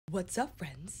What's up,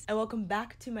 friends, and welcome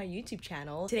back to my YouTube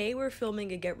channel. Today we're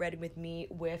filming a Get Ready With Me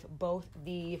with both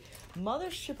the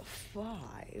Mothership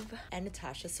 5 and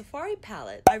Natasha Safari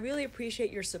palette. I really appreciate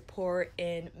your support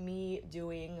in me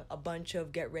doing a bunch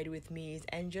of Get Ready With Me's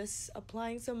and just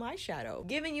applying some eyeshadow.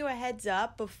 Giving you a heads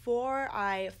up, before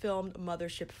I filmed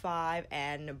Mothership 5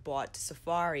 and bought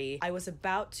Safari, I was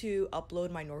about to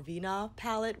upload my Norvina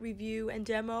palette review and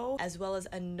demo, as well as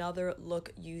another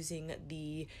look using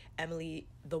the Emily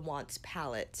the Wants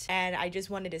palette. And I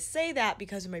just wanted to say that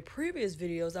because in my previous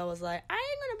videos I was like, I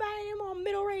ain't gonna buy any more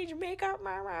middle range makeup,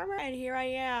 and here I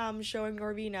am showing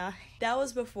Norvina. That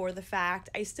was before the fact.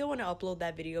 I still want to upload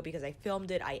that video because I filmed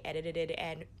it, I edited it,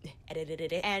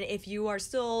 and if you are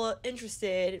still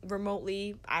interested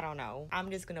remotely, I don't know, I'm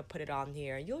just gonna put it on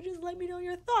here. You'll just let me know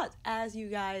your thoughts, as you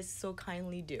guys so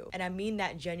kindly do. And I mean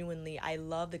that genuinely. I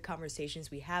love the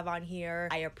conversations we have on here.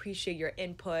 I appreciate your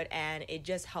input, and it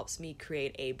just helps me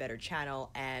create a better channel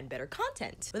and better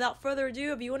content. Without further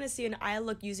ado, if you want to see an eye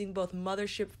look using both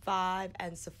Mothership 5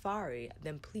 and Safari,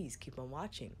 then please keep on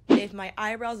watching. If my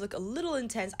eyebrows look a little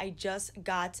intense, I just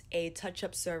got a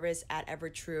touch-up service at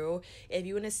Evertrue. If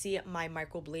you want to see my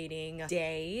microblading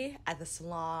day at the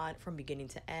salon from beginning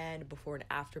to end, before and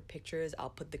after pictures, I'll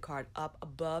put the card up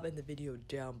above and the video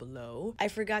down below. I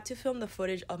forgot to film the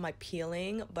footage of my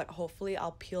peeling, but hopefully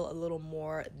I'll peel a little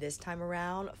more this time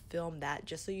around. Film that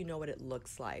just so you know what it looks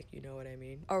like, you know what I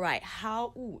mean? All right,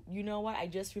 you know what? I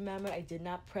just remembered I did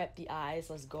not prep the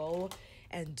eyes. Let's go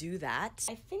and do that.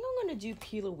 I think I'm gonna do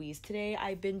P. Louise today.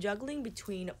 I've been juggling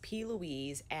between P.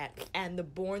 Louise and the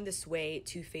Born This Way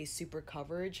Too Faced Super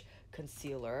Coverage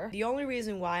Concealer. The only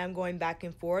reason why I'm going back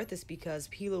and forth is because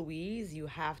P. Louise, you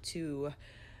have to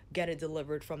get it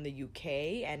delivered from the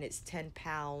UK, and it's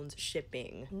 £10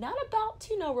 shipping. Not about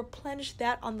to, replenish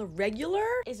that on the regular.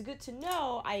 It's good to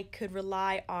know I could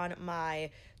rely on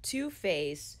my Too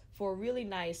Faced for a really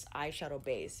nice eyeshadow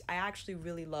base. I actually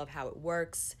really love how it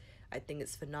works. I think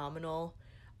it's phenomenal.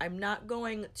 I'm not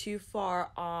going too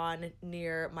far on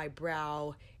near my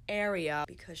brow area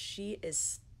because she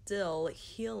is still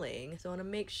healing, so I want to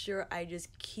make sure I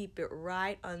just keep it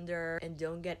right under and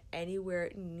don't get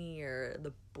anywhere near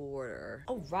the border.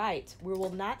 All right, we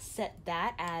will not set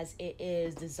that, as it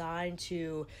is designed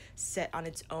to set on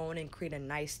its own and create a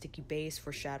nice sticky base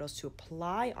for shadows to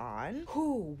apply on.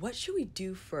 What should we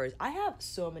do first? I have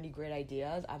so many great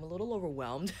ideas. I'm a little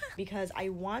overwhelmed because I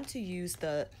want to use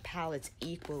the palettes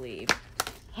equally.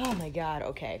 Oh my god,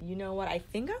 okay. You know what I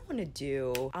think I want to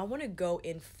do? I want to go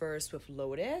in first with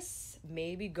Lotus,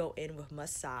 maybe go in with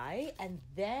Masai, and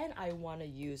then I want to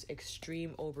use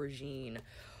Extreme Aubergine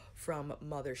from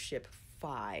Mothership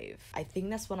 5. I think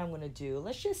that's what I'm going to do.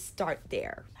 Let's just start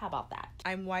there. How about that?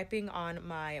 I'm wiping on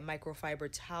my microfiber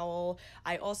towel.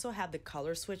 I also have the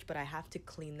color switch, but I have to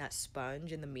clean that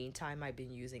sponge. In the meantime, I've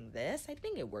been using this. I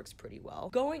think it works pretty well.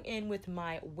 Going in with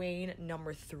my Wayne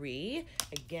number 3,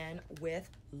 again with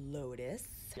Lotus.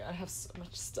 I have so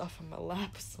much stuff on my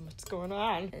lap, so much going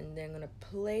on. And then I'm going to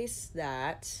place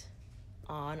that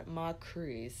on my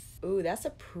crease. Ooh, that's a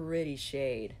pretty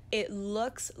shade. It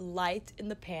looks light in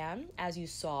the pan, as you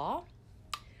saw.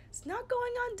 It's not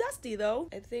going on dusty though.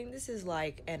 I think this is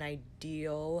like an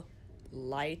ideal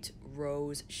light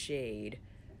rose shade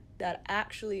that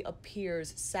actually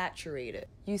appears saturated.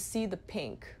 You see the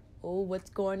pink. Oh,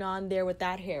 what's going on there with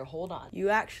that hair? Hold on. You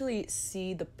actually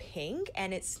see the pink,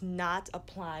 and it's not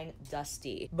applying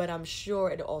dusty, but I'm sure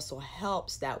it also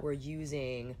helps that we're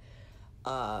using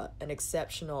an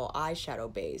exceptional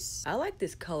eyeshadow base. I like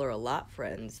this color a lot,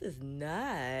 friends. This is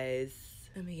nice.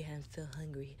 Oh my god, I'm so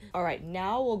hungry. All right,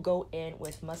 now we'll go in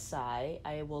with Masai.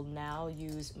 I will now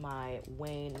use my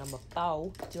Wayne number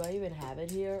 4. Do I even have it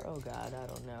here? Oh god, I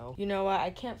don't know. You know what? I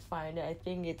can't find it. I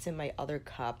think it's in my other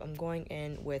cup. I'm going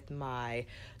in with my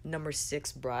number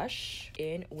 6 brush,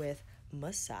 in with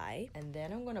Masai, and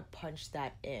then I'm gonna punch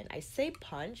that in. I say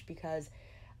punch because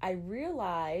I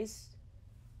realized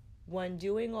when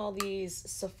doing all these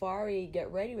Safari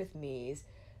Get Ready With Me's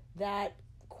that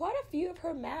quite a few of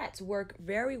her mattes work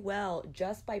very well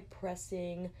just by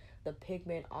pressing the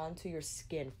pigment onto your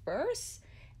skin first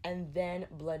and then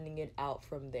blending it out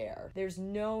from there. There's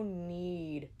no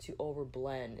need to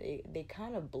overblend. They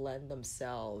kind of blend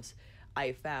themselves,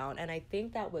 I found, and I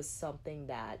think that was something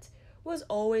that was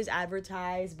always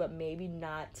advertised, but maybe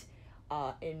not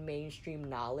in mainstream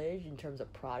knowledge, in terms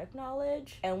of product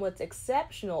knowledge. And what's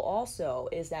exceptional also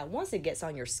is that once it gets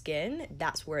on your skin,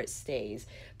 that's where it stays.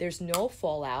 There's no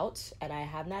fallout, and I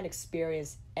have not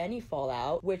experienced any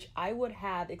fallout, which I would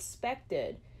have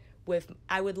expected with,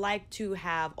 I would like to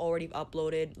have already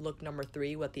uploaded look number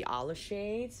 3 with the olive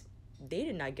shades. they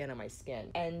did not get on my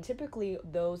skin. And typically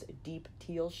those deep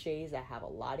teal shades that have a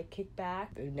lot of kickback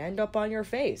and end up on your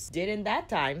face. Didn't that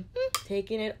time.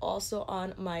 Taking it also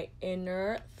on my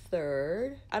inner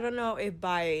third. I don't know if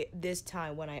by this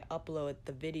time when I upload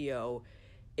the video,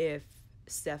 if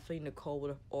Stephanie Nicole would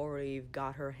have already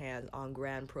got her hands on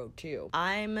Grand Pro 2.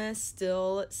 I'm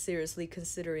still seriously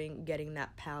considering getting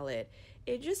that palette.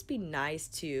 It'd just be nice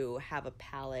to have a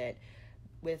palette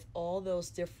with all those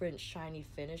different shiny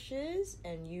finishes,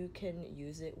 and you can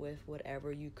use it with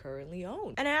whatever you currently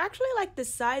own. And I actually like the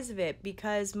size of it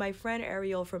because my friend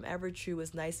Ariel from Evertrue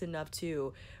was nice enough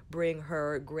to bring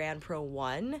her Grand Pro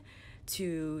 1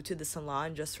 to the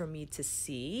salon just for me to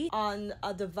see. On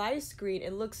a device screen,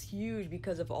 it looks huge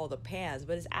because of all the pans,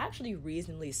 but it's actually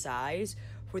reasonably sized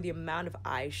for the amount of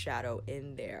eyeshadow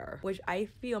in there, which I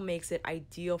feel makes it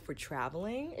ideal for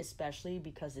traveling, especially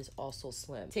because it's also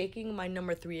slim. Taking my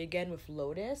number 3 again with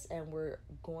Lotus, and we're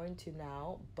going to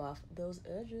now buff those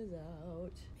edges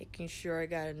out. Making sure I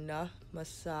got enough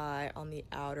MICHI on the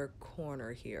outer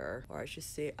corner here, or I should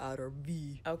say outer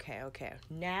V. Okay.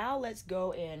 Now let's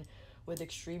go in with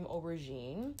Extreme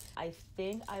Aubergine. I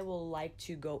think I will like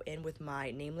to go in with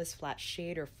my Nameless Flat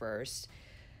Shader first,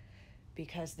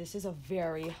 because this is a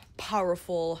very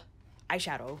powerful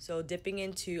eyeshadow. So dipping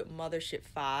into Mothership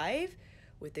 5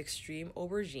 with Extreme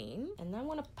Aubergine. And then I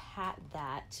want to pat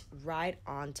that right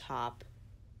on top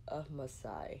of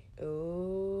MICHI.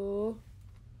 Oh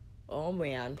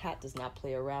man, Pat does not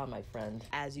play around, my friend,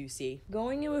 as you see.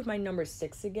 Going in with my number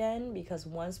 6 again, because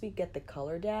once we get the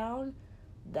color down,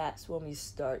 that's when we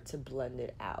start to blend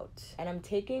it out. And I'm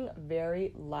taking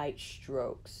very light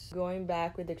strokes. Going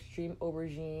back with Extreme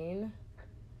Aubergine,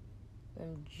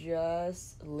 I'm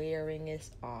just layering this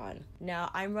on.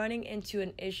 Now, I'm running into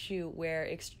an issue where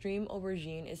Extreme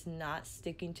Aubergine is not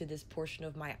sticking to this portion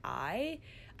of my eye.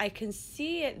 I can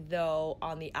see it though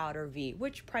on the outer V,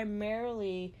 which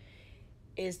primarily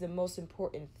is the most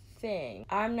important thing.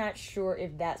 I'm not sure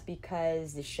if that's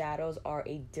because the shadows are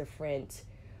a different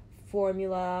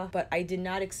formula, but I did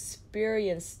not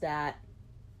experience that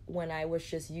when I was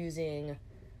just using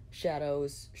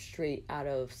shadows straight out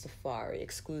of Safari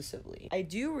exclusively. I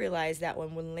do realize that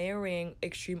when layering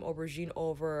Extreme Aubergine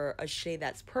over a shade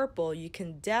that's purple, you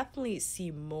can definitely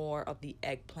see more of the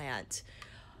eggplant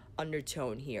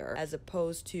undertone here, as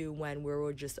opposed to when we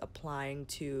were just applying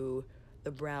to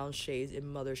the brown shades in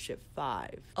Mothership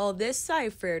 5. Oh, this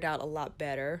side fared out a lot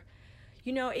better.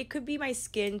 You know, it could be my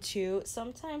skin too.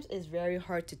 Sometimes it's very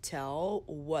hard to tell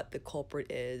what the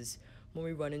culprit is when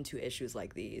we run into issues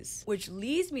like these, which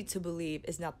leads me to believe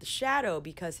it's not the shadow,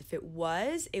 because if it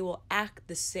was, it will act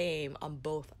the same on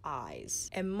both eyes.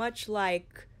 And much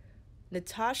like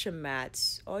Natasha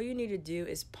mattes, all you need to do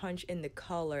is punch in the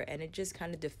color and it just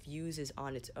kind of diffuses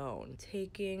on its own.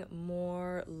 Taking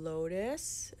more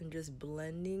Lotus and just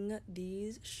blending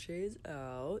these shades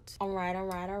out. All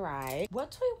right.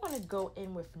 What do I want to go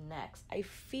in with next? I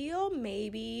feel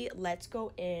maybe let's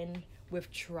go in with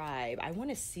Tribe. I want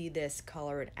to see this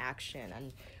color in action.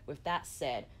 And with that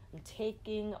said, I'm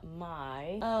taking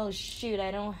my, oh shoot,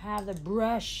 I don't have the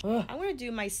brush. Ugh. I'm gonna do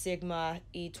my Sigma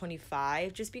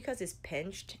E25 just because it's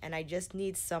pinched and I just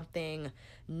need something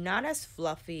not as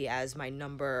fluffy as my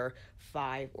number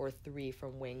 5 or 3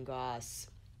 from Wayne Goss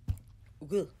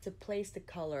to place the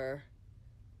color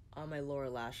on my lower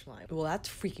lash line. Well, that's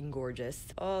freaking gorgeous.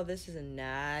 Oh, this is a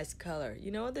nice color. You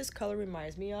know what this color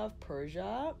reminds me of?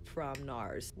 Persia from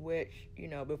NARS, which, you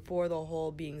know, before the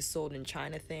whole being sold in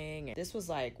China thing, this was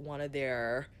like one of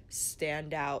their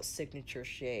standout signature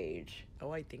shades.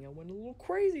 Oh, I think I went a little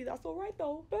crazy. That's all right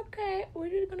though. Okay, we're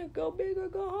just gonna go big or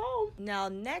go home. Now,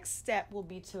 next step will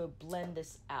be to blend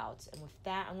this out. And with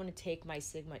that, I'm gonna take my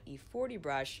Sigma E40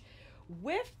 brush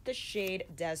with the shade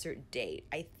Desert Date.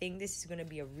 I think this is going to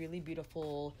be a really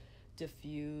beautiful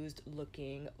diffused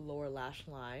looking lower lash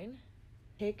line.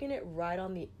 Taking it right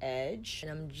on the edge,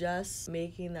 and I'm just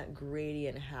making that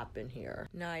gradient happen here.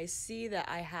 Now I see that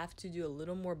I have to do a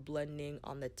little more blending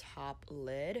on the top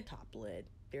lid.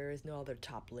 There is no other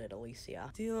top lid,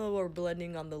 Alicia. Do a little more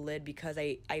blending on the lid because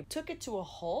I took it to a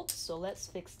halt, so let's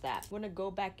fix that. I'm gonna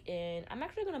go back in. I'm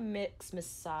actually gonna mix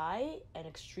MICHI and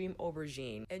Extreme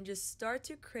Aubergine and just start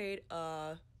to create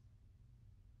a,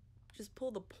 just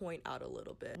pull the point out a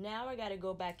little bit. Now I gotta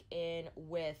go back in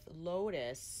with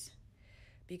Lotus,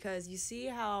 because you see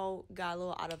how got a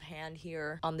little out of hand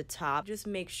here on the top. Just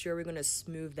make sure we're gonna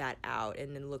smooth that out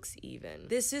and it looks even.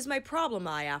 This is my problem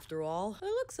eye after all. It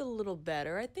looks a little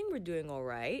better. I think we're doing all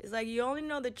right. It's like you only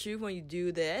know the truth when you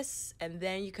do this, and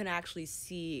then you can actually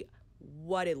see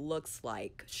what it looks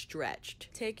like stretched.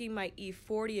 Taking my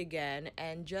E40 again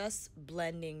and just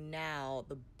blending now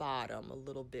the bottom a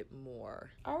little bit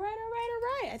more. All right.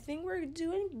 I think we're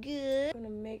doing good. I'm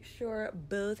gonna make sure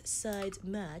both sides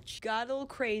match. Got a little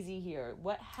crazy here.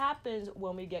 What happens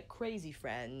when we get crazy,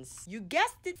 friends? You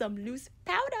guessed it, some loose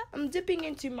powder. I'm dipping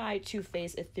into my Too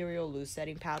Faced Ethereal Loose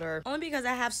Setting Powder, only because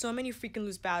I have so many freaking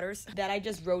loose powders that I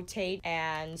just rotate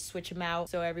and switch them out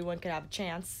so everyone can have a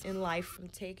chance in life. I'm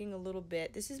taking a little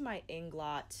bit. This is my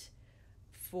Inglot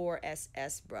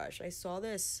 4SS brush. I saw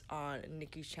this on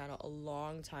Nikki's channel a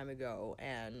long time ago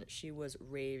and she was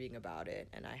raving about it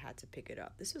and I had to pick it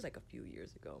up. This was like a few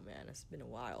years ago, man. It's been a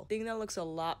while. I think that looks a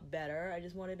lot better. I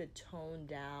just wanted to tone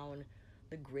down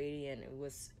the gradient. It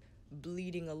was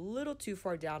bleeding a little too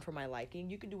far down for my liking.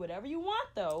 You can do whatever you want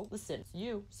though. Listen,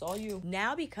 it's all you.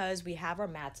 Now because we have our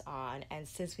mats on and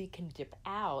since we can dip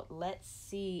out, let's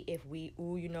see if we,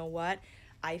 ooh, you know what?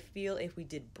 I feel if we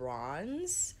did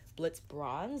bronze, Blitz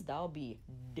bronze, that'll be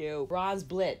dope. Bronze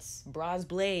Blitz, bronze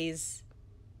blaze.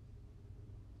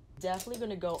 Definitely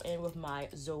gonna go in with my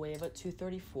Zoeva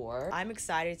 234. I'm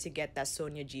excited to get that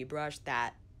Sonia G brush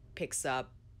that picks up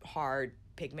hard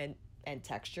pigment and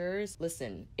textures.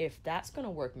 Listen, if that's gonna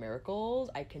work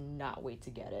miracles, I cannot wait to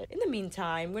get it. In the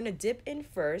meantime, I'm gonna dip in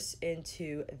first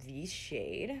into the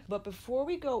shade. But before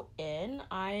we go in,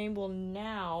 I will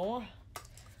now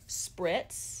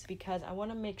spritz because I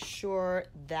want to make sure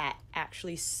that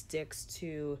actually sticks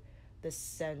to the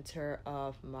center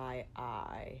of my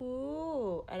eye.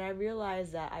 Ooh, and I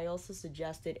realized that I also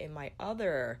suggested in my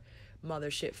other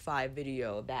Mothership 5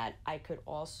 video that I could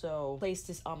also place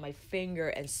this on my finger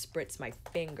and spritz my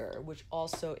finger, which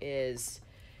also is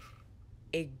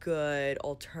a good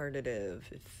alternative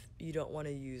if you don't want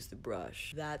to use the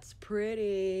brush. That's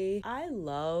pretty. I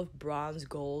love bronze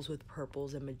golds with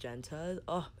purples and magentas.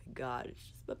 Oh my god, it's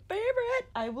just my favorite.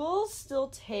 I will still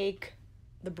take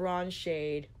the bronze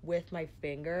shade with my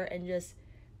finger and just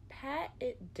pat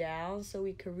it down so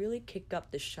we could really kick up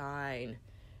the shine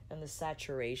and the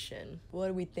saturation. What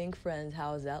do we think, friends?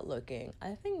 How is that looking?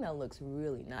 I think that looks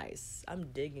really nice.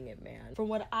 I'm digging it, man. From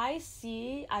what I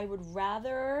see, I would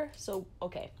rather, so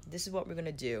okay, this is what we're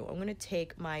gonna do. I'm gonna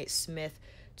take my Smith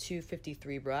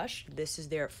 253 brush. This is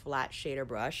their flat shader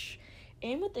brush.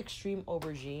 And with Extreme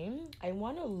Aubergine, I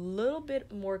want a little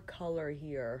bit more color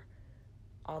here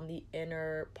on the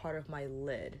inner part of my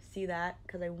lid. See that?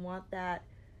 Because I want that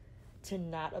to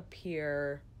not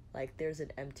appear like there's an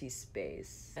empty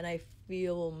space, and I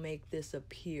feel will make this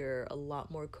appear a lot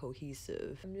more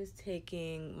cohesive. I'm just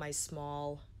taking my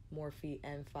small Morphe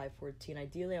M514.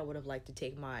 Ideally I would have liked to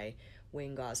take my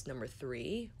Wayne Goss number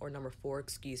 3 or number 4,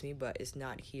 excuse me, but it's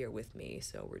not here with me,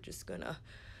 so we're just gonna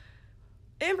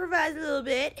improvise a little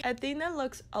bit. I think that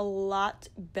looks a lot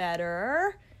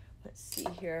better. Let's see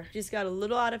here, just got a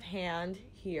little out of hand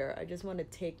here. I just want to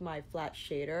take my flat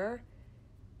shader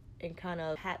and kind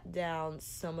of pat down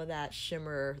some of that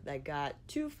shimmer that got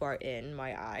too far in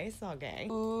my eyes. Okay.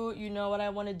 Ooh, you know what I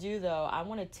want to do though? I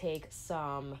want to take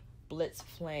some Blitz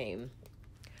Flame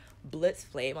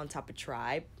on top of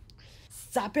Tribe.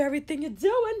 Stop everything you're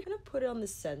doing. I'm gonna put it on the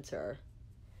center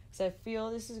because I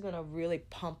feel this is gonna really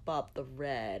pump up the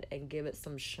red and give it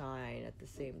some shine at the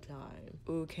same time.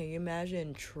 Ooh, can you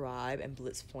imagine Tribe and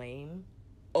Blitz Flame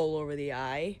all over the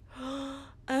eye?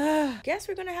 Guess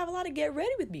we're gonna have a lot of get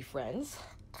ready with me, friends.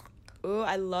 Ooh,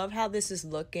 I love how this is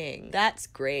looking. That's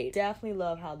great. Definitely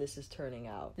love how this is turning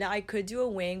out. Now I could do a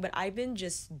wing, but I've been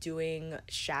just doing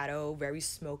shadow, very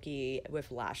smoky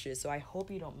with lashes, so I hope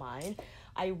you don't mind.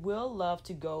 I will love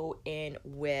to go in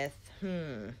with,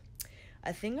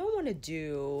 I think I want to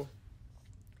do,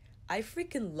 I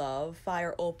freaking love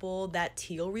Fire Opal. That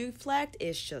teal reflect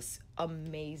is just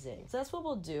amazing. So that's what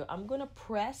we'll do. I'm gonna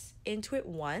press into it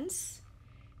once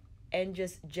and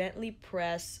just gently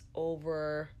press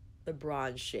over the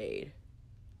bronze shade.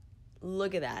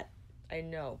 Look at that. I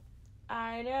know.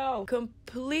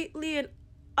 Completely and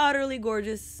utterly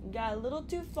gorgeous. Got a little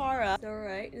too far up. All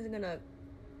right, just gonna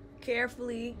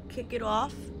carefully kick it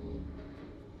off.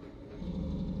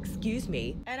 Excuse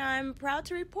me. And I'm proud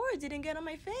to report it didn't get on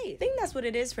my face. I think that's what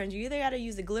it is, friends. You either gotta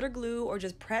use the glitter glue or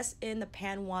just press in the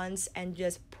pan once and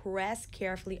just press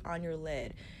carefully on your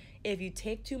lid. If you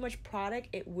take too much product,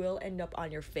 it will end up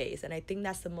on your face. And I think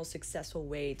that's the most successful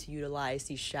way to utilize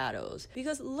these shadows.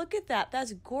 Because look at that,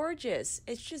 that's gorgeous.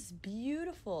 It's just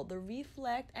beautiful, the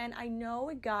reflect. And I know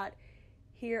it got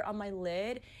here on my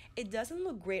lid. It doesn't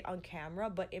look great on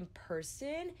camera, but in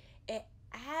person, it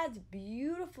adds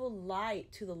beautiful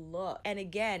light to the look. And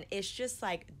again, it's just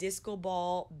like disco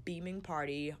ball beaming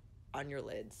party on your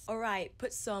lids. All right,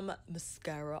 put some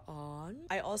mascara on.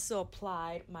 I also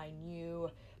applied my new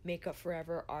Makeup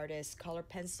Forever Artist color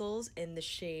pencils in the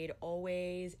shade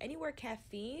Always Anywhere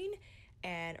Caffeine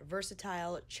and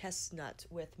Versatile Chestnut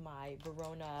with my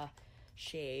Verona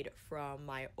shade from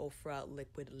my Ofra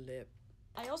liquid lip.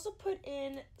 I also put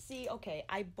in,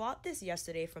 I bought this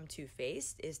yesterday from Too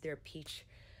Faced. Is their peach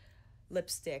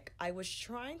lipstick. I was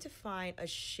trying to find a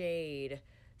shade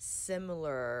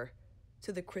similar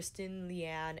to the Kristen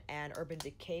Leanne and Urban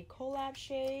Decay collab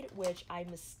shade, which I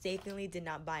mistakenly did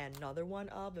not buy another one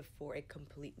of before it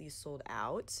completely sold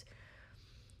out.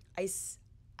 I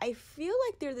feel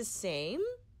like they're the same.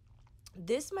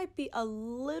 This might be a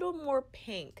little more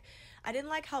pink. I didn't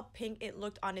like how pink it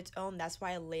looked on its own. That's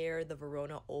why I layered the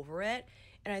Verona over it.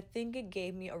 And I think it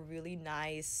gave me a really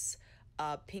nice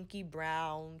pinky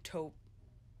brown taupe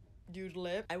nude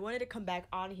lip. I wanted to come back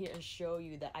on here and show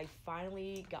you that I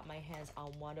finally got my hands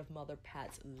on one of Mother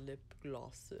Pat's lip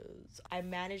glosses. I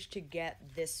managed to get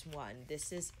this one.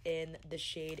 This is in the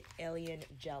shade Alien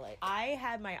Gelic. I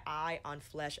had my eye on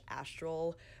Flesh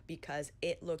Astral because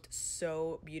it looked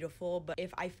so beautiful, but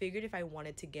I figured if I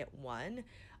wanted to get one,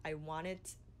 I wanted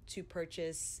to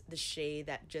purchase the shade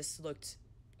that just looked,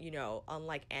 you know,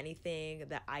 unlike anything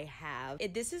that I have.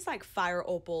 This is like Fire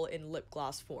Opal in lip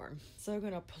gloss form. So I'm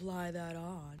gonna apply that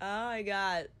on. Oh my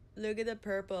god, look at the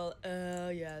purple. Oh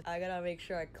yes. I gotta make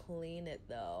sure I clean it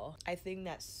though. I think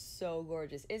that's so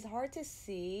gorgeous. It's hard to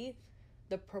see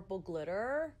the purple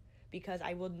glitter because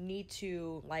I will need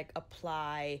to like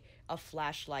apply a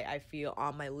flashlight, I feel,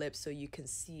 on my lips so you can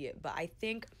see it. But I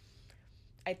think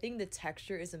the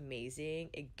texture is amazing.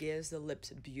 It gives the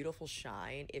lips a beautiful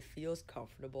shine. It feels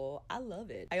comfortable. I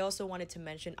love it. I also wanted to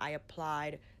mention I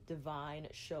applied Divine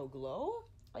Show Glow,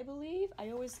 I believe. I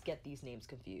always get these names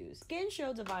confused. Skin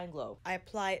Show Divine Glow. I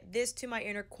applied this to my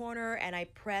inner corner and I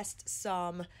pressed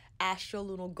some Astral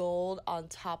Lunar Gold on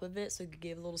top of it so it could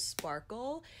give a little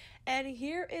sparkle. And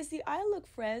here is the eye look,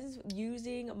 friends,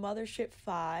 using Mothership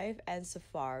 5 and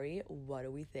Safari. What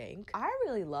do we think? I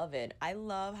really love it. I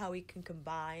love how we can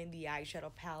combine the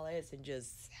eyeshadow palettes and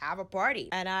just have a party.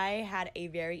 And I had a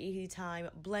very easy time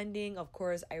blending. Of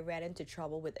course, I ran into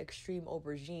trouble with Extreme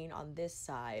Aubergine on this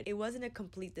side. It wasn't a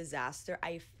complete disaster.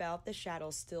 I felt the shadow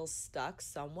still stuck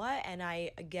somewhat, and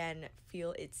I again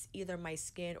feel it's either my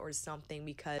skin or something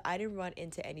because I didn't run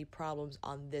into any problems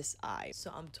on this eye,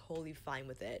 so I'm totally fine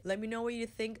with it. Let me know what you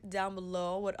think down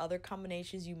below, what other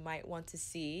combinations you might want to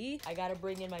see. I gotta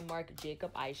bring in my Marc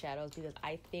Jacob eyeshadows because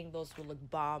I think those will look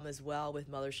bomb as well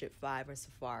with Mothership 5 or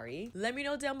Safari. Let me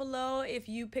know down below if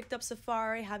you picked up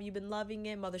Safari. Have you been loving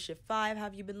it? Mothership 5,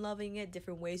 have you been loving it?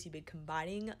 Different ways you've been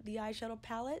combining the eyeshadow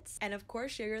palettes. And of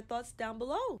course, share your thoughts down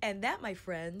below. And that, my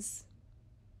friends,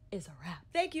 is a wrap.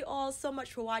 Thank you all so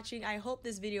much for watching. I hope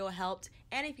this video helped.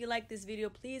 And if you like this video,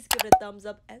 please give it a thumbs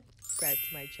up and subscribe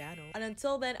to my channel. And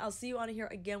until then, I'll see you on here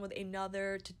again with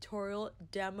another tutorial,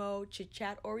 demo, chit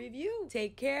chat, or review.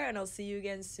 Take care, and I'll see you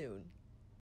again soon.